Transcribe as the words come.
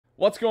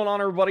What's going on,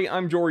 everybody?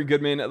 I'm Jory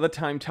Goodman, the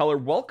Time Teller.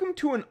 Welcome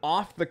to an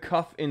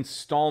off-the-cuff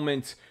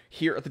installment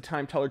here at the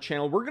Time Teller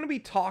channel. We're going to be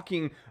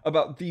talking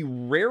about the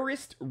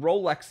rarest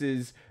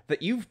Rolexes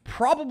that you've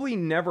probably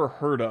never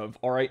heard of,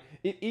 all right?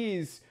 It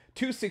is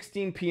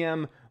 2:16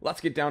 p.m.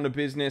 Let's get down to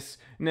business.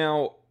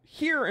 Now,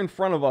 here in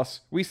front of us,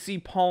 we see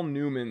Paul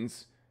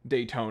Newman's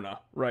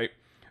Daytona, right?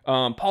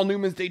 Paul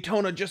Newman's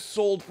Daytona just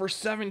sold for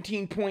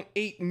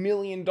 $17.8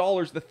 million.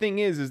 The thing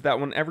is that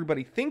when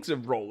everybody thinks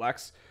of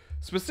Rolex,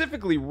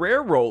 specifically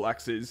rare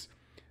Rolexes,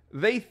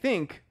 they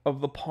think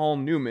of the Paul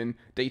Newman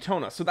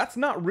Daytona. So that's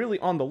not really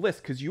on the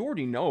list because you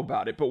already know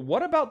about it. But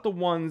what about the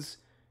ones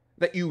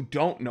that you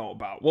don't know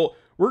about? Well,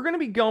 we're going to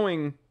be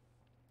going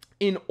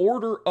in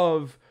order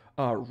of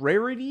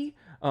rarity,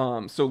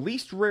 so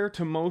least rare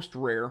to most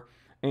rare,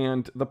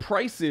 and the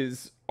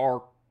prices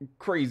are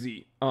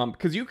crazy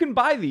because you can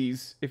buy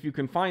these if you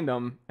can find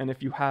them and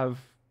if you have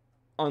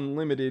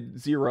unlimited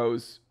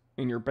zeros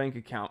in your bank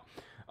account.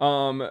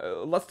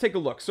 Let's take a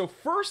look. So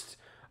first,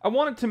 I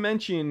wanted to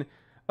mention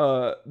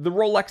the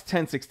Rolex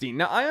 1016.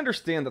 Now, I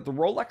understand that the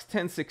Rolex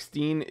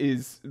 1016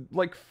 is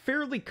like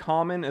fairly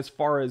common as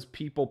far as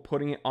people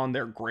putting it on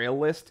their grail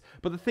list,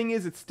 but the thing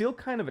is, it's still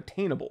kind of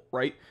attainable,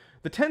 right?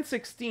 The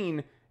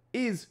 1016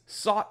 is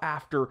sought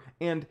after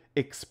and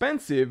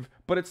expensive,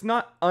 but it's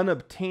not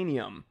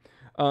unobtainium.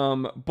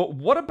 But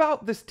what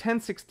about this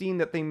 1016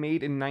 that they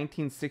made in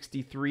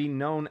 1963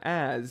 known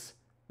as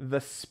the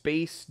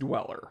Space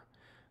Dweller?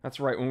 That's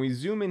right, when we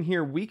zoom in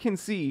here, we can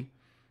see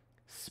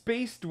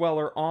Space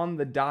Dweller on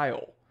the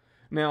dial.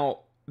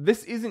 Now,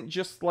 this isn't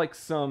just like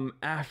some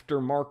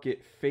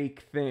aftermarket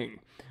fake thing.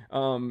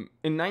 In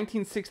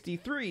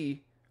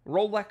 1963,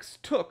 Rolex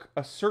took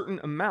a certain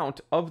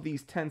amount of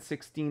these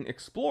 1016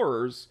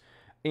 Explorers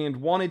and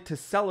wanted to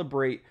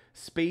celebrate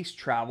space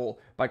travel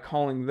by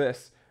calling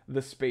this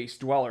the Space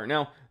Dweller.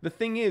 Now, the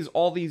thing is,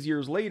 all these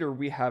years later,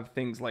 we have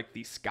things like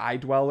the Sky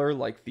Dweller,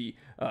 like the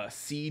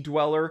Sea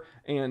Dweller,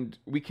 and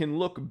we can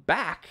look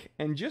back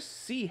and just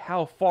see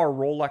how far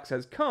Rolex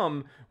has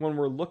come when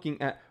we're looking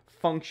at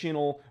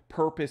functional,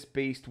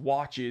 purpose-based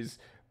watches.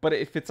 But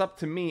if it's up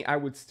to me, I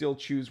would still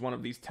choose one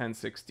of these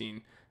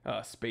 1016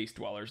 Space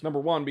Dwellers. Number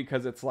one,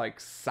 because it's like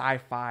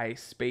sci-fi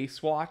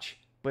space watch,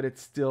 but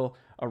it's still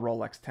a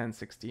Rolex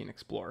 1016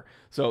 Explorer.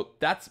 So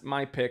that's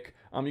my pick.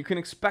 You can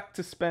expect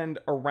to spend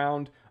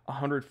around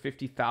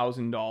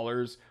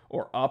 $150,000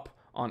 or up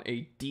on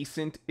a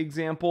decent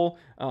example.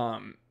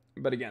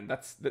 But again,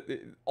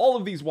 all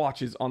of these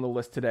watches on the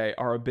list today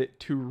are a bit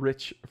too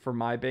rich for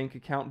my bank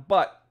account,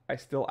 but I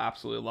still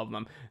absolutely love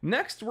them.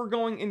 Next, we're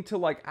going into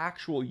like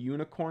actual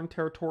unicorn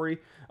territory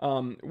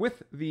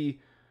with the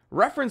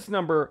reference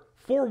number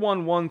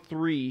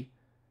 4113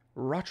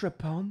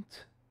 Rattrapant.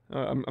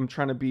 I'm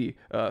trying to be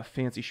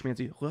fancy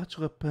schmancy.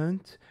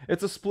 Rattrapant.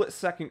 It's a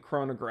split-second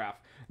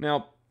chronograph.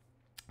 Now,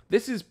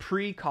 this is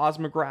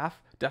pre-Cosmograph,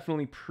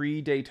 definitely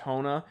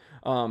pre-Daytona.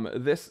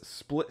 This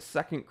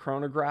split-second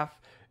chronograph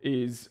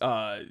is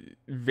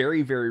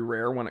very, very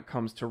rare when it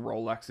comes to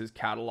Rolex's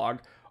catalog.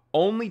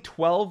 Only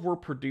 12 were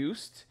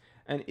produced,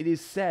 and it is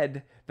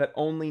said that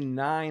only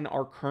 9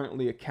 are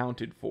currently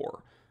accounted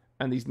for.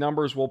 And these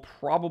numbers will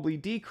probably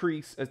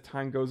decrease as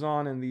time goes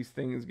on and these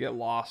things get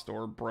lost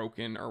or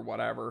broken or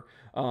whatever.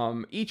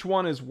 Each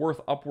one is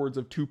worth upwards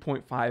of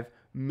 $2.5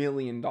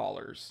 million.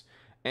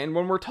 And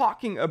when we're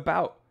talking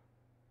about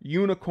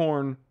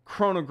unicorn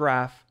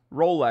chronograph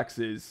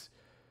Rolexes,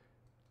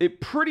 it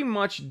pretty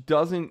much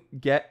doesn't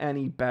get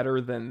any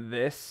better than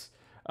this.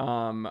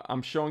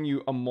 I'm showing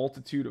you a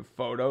multitude of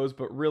photos,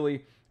 but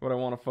really what I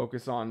want to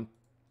focus on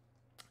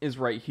is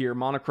right here.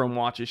 Monochrome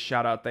watches,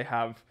 shout out, they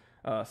have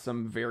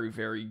some very,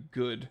 very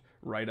good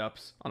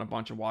write-ups on a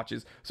bunch of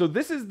watches. So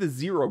this is the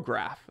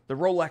Zerograph, the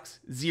Rolex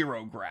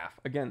Zerograph.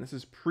 Again, this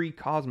is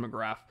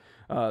pre-Cosmograph.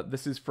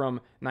 This is from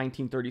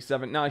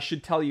 1937. Now, I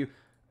should tell you,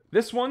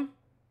 this one,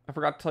 I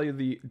forgot to tell you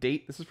the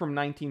date. This is from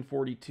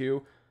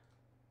 1942.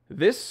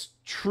 This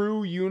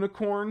true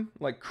unicorn,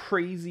 like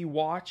crazy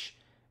watch,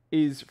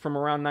 is from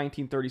around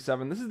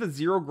 1937. This is the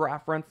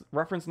Zerograph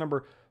reference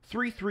number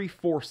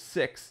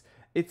 3346.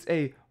 It's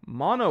a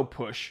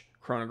mono-push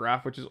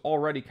chronograph, which is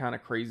already kind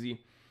of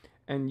crazy.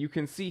 And you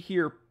can see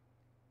here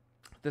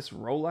this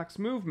Rolex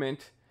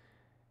movement.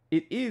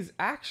 It is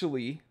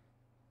actually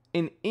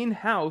an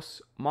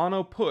in-house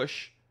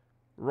mono-push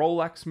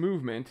Rolex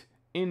movement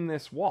in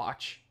this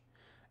watch.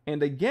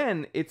 And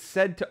again, it's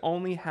said to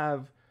only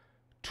have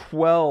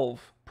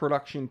 12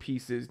 production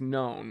pieces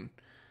known.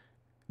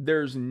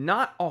 There's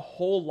not a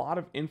whole lot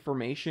of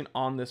information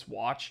on this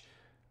watch.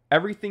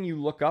 Everything you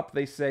look up,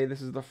 they say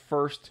this is the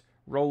first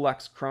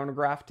Rolex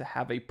chronograph to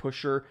have a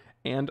pusher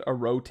and a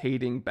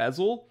rotating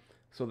bezel.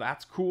 So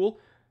that's cool.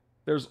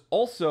 There's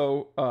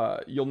also,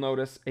 you'll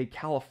notice, a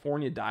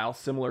California dial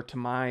similar to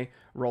my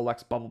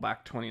Rolex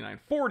Bubbleback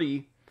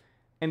 2940.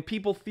 And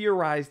people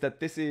theorize that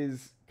this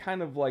is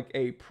kind of like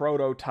a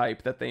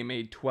prototype that they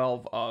made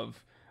 12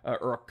 of,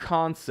 or a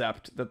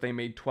concept that they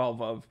made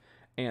 12 of,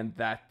 and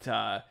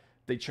that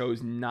they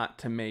chose not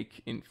to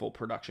make in full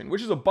production,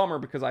 which is a bummer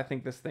because I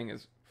think this thing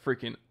is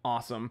freaking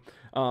awesome.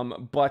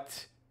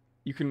 But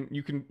you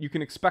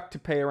can expect to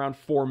pay around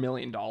 $4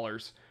 million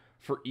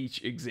for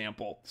each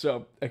example.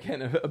 So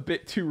again, a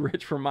bit too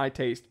rich for my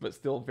taste, but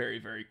still very,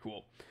 very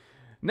cool.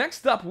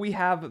 Next up, we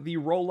have the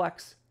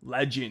Rolex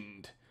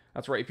Legend.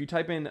 That's right. If you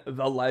type in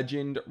the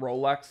Legend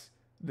Rolex,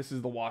 this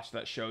is the watch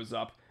that shows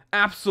up.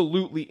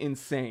 Absolutely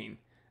insane.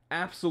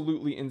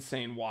 Absolutely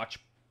insane watch.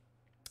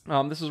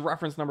 This is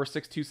reference number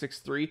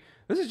 6263.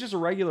 This is just a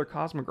regular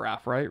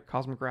Cosmograph, right?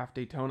 Cosmograph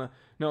Daytona.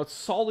 No, it's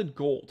solid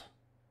gold.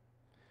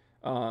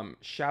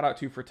 Shout out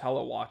to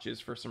Fratello Watches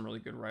for some really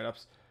good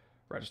write-ups.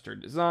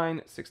 Registered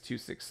design,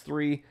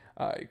 6263.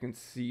 You can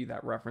see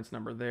that reference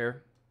number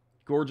there.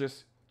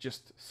 Gorgeous,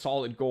 just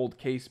solid gold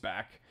case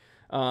back.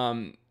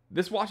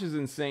 This watch is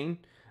insane.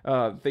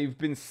 They've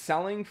been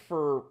selling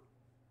for,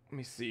 let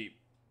me see,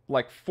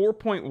 like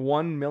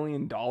 $4.1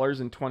 million in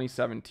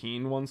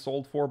 2017 one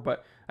sold for,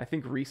 but I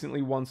think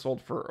recently one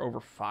sold for over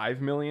 $5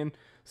 million.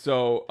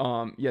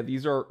 So yeah,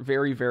 these are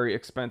very, very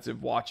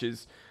expensive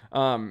watches.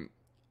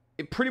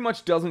 It pretty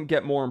much doesn't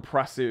get more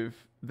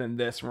impressive than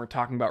this when we're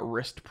talking about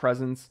wrist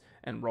presence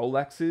and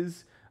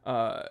Rolexes.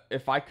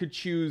 If I could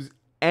choose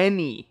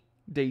any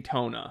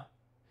Daytona,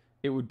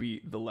 it would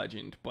be the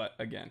Legend. But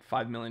again,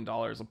 $5 million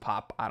a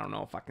pop. I don't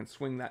know if I can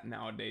swing that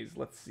nowadays.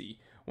 Let's see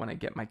when I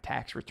get my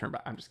tax return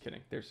back. I'm just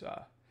kidding. There's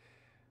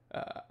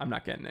I'm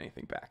not getting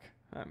anything back.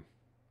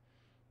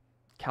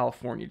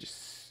 California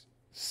just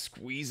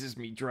squeezes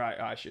me dry.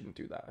 Oh, I shouldn't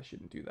do that. I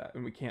shouldn't do that.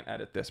 And we can't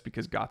edit this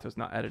because Gato's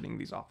not editing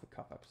these off the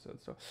cuff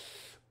episodes. So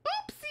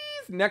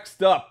oopsies.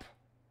 Next up,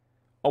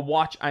 a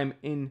watch I'm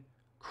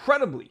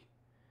incredibly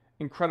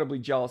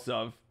jealous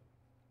of.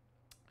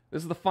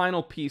 This is the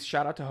final piece.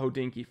 Shout out to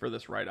Hodinky for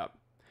this write-up.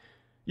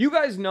 You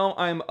guys know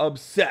I'm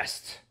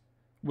obsessed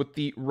with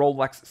the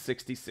Rolex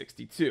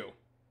 6062,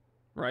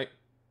 right?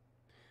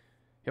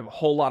 You have a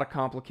whole lot of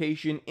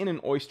complication in an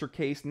oyster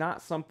case,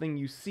 not something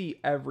you see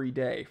every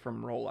day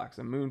from Rolex.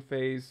 A moon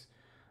phase,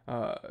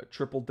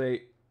 triple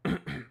date.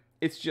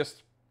 It's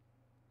just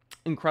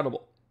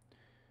incredible.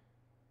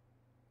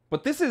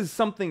 But this is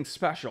something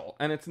special,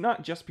 and it's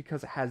not just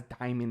because it has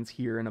diamonds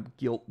here and a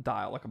gilt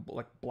dial, like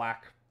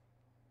black.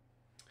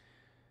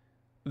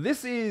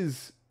 This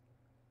is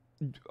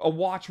a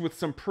watch with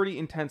some pretty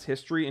intense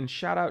history, and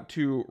shout out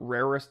to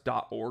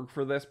RAREST.org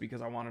for this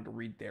because I wanted to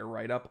read their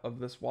write-up of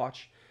this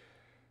watch.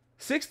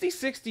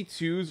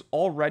 6062s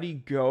already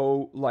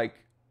go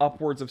like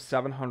upwards of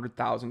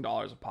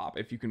 $700,000 a pop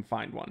if you can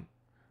find one,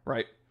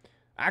 right?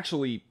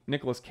 Actually,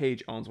 Nicolas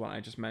Cage owns one.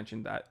 I just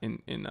mentioned that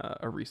in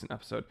a recent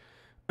episode.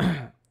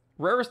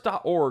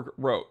 Rarest.org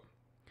wrote,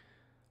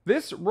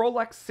 this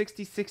Rolex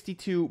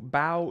 6062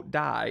 Bao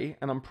Dai,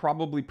 and I'm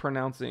probably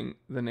pronouncing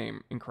the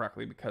name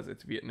incorrectly because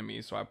it's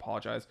Vietnamese, so I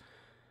apologize.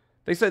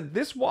 They said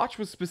this watch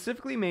was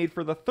specifically made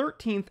for the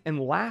 13th and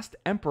last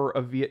emperor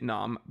of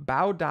Vietnam,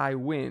 Bao Dai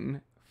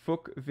Nguyen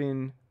Phuc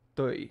Vinh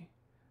Dui.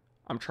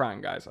 I'm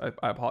trying, guys.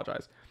 I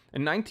apologize.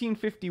 In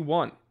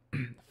 1951,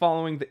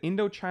 following the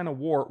Indochina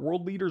War,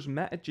 world leaders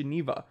met at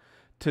Geneva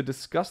to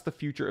discuss the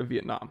future of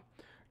Vietnam.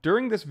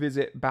 During this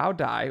visit, Bao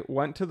Dai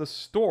went to the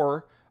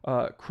store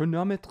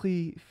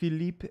Chronométrie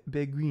Philippe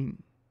Béguin,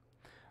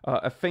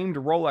 a famed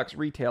Rolex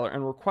retailer,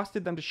 and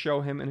requested them to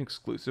show him an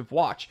exclusive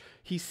watch.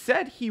 He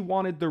said he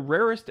wanted the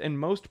rarest and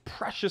most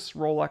precious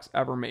Rolex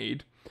ever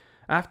made.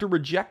 After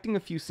rejecting a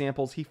few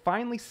samples, he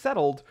finally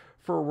settled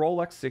for a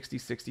Rolex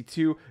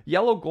 6062,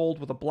 yellow gold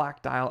with a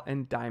black dial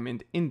and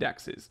diamond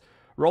indexes.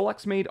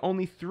 Rolex made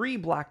only 3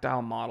 black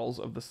dial models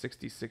of the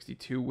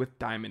 6062 with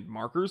diamond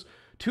markers.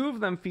 2 of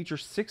them feature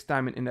 6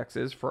 diamond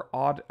indexes for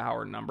odd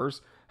hour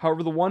numbers.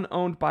 However, the one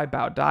owned by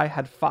Bao Dai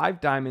had 5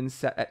 diamonds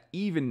set at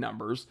even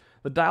numbers.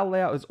 The dial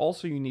layout is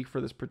also unique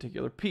for this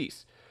particular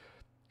piece.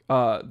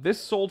 This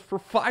sold for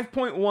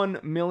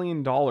 $5.1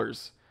 million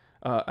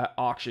at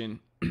auction.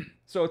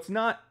 So it's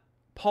not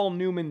Paul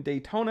Newman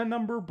Daytona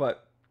number,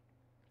 but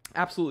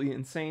absolutely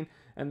insane.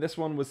 And this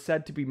one was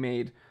said to be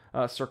made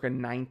circa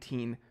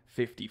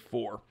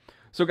 1954.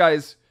 So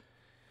guys,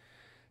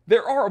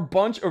 there are a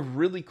bunch of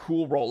really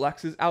cool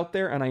Rolexes out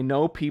there, and I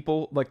know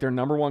people, like, their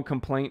number one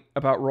complaint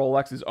about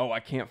Rolex is, oh, I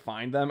can't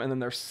find them. And then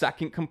their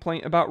second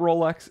complaint about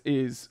Rolex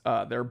is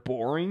they're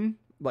boring.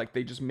 Like,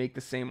 they just make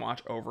the same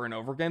watch over and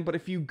over again. But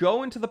if you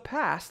go into the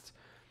past,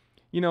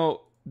 you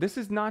know, this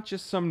is not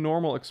just some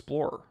normal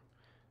Explorer.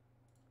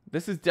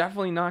 This is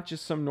definitely not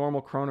just some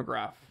normal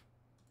chronograph.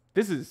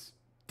 This is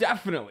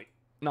definitely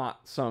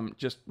not some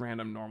just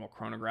random normal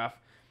chronograph.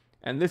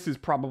 And this is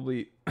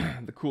probably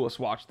the coolest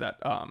watch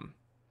that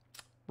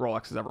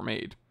Rolex has ever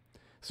made.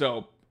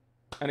 So,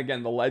 and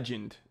again, the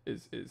Legend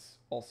is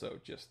also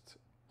just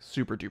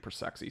super duper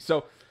sexy.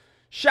 So,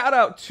 shout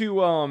out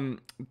to,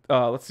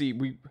 let's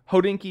see,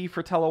 Hodinky,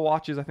 Fratello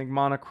Watches, I think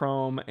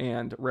Monochrome,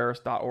 and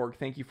Rarest.org.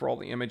 Thank you for all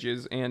the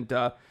images. And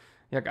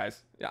yeah,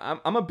 guys,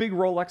 I'm a big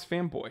Rolex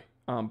fanboy.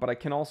 But I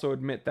can also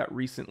admit that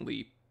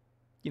recently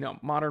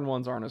modern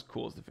ones aren't as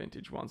cool as the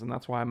vintage ones, and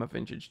that's why I'm a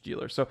vintage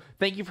dealer. So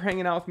thank you for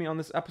hanging out with me on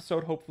this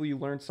episode. Hopefully you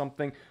learned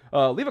something.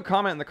 Leave a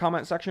comment in the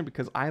comment section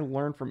because I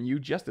learn from you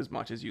just as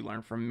much as you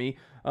learn from me.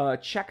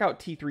 Check out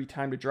T3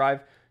 Time to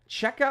Drive.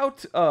 Check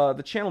out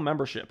the channel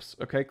memberships,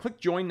 okay? Click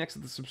join next to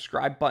the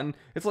subscribe button.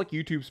 It's like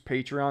YouTube's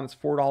Patreon. It's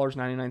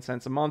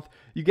 $4.99 a month.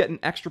 You get an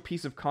extra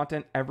piece of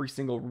content every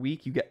single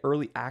week. You get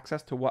early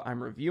access to what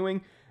I'm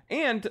reviewing.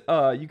 And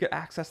you get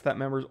access to that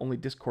members-only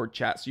Discord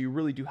chat, so you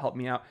really do help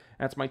me out.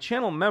 And it's my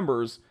channel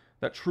members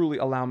that truly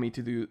allow me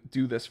to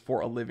do this for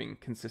a living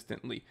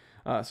consistently.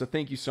 So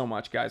thank you so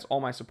much, guys. All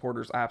my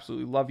supporters, I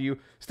absolutely love you.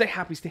 Stay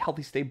happy, stay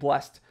healthy, stay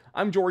blessed.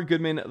 I'm Jory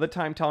Goodman, the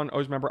Time Teller.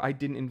 Always remember, I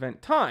didn't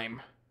invent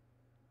time.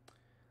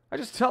 I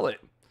just tell it.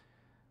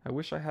 I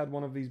wish I had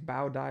one of these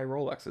bow die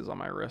Rolexes on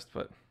my wrist,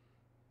 but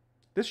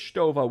this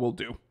Stova will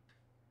do.